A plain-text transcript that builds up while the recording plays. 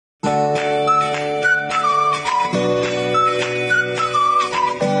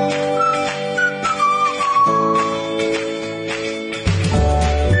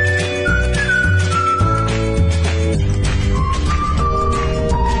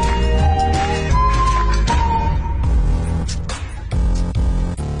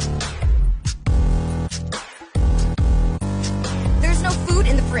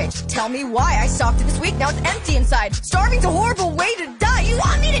stocked it this week, now it's empty inside. Starving's a horrible way to die. You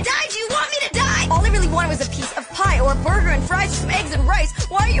want me to die? Do you want me to die? All I really wanted was a piece of pie or a burger and fries with some eggs and rice.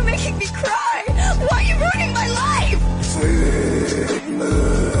 Why are you making me cry? Why are you ruining my life? Feed me.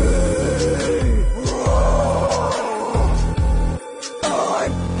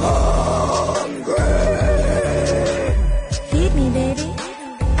 I'm hungry. Feed me, baby.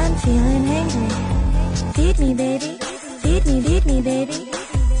 I'm feeling hangry. Feed me, baby. Feed me, baby.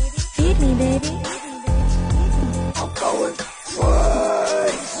 Feed me, baby. I'm going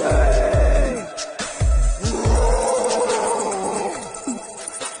crazy.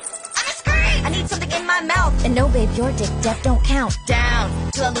 I'm a scream! I need something in my mouth. And no, babe, your dick death don't count. Down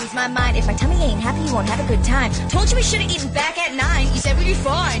till I lose my mind. If my tummy ain't happy, you won't have a good time. Told you we should've eaten back at 9. You said we'd be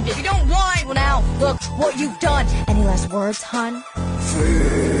fine. Baby, don't whine. Well, now look what you've done. Any last words, hun?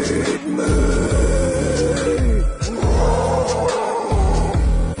 Feed me.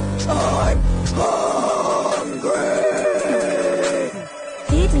 I'm hungry.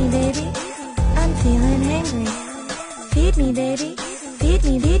 Feed me, baby. I'm feeling hangry. Feed me, baby. Feed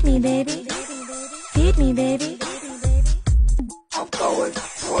me, baby. Feed me, baby. I'm going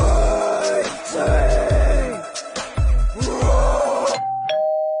crazy.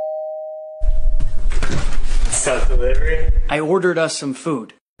 Self-delivery? I ordered us some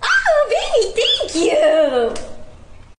food. Oh, baby, thank you!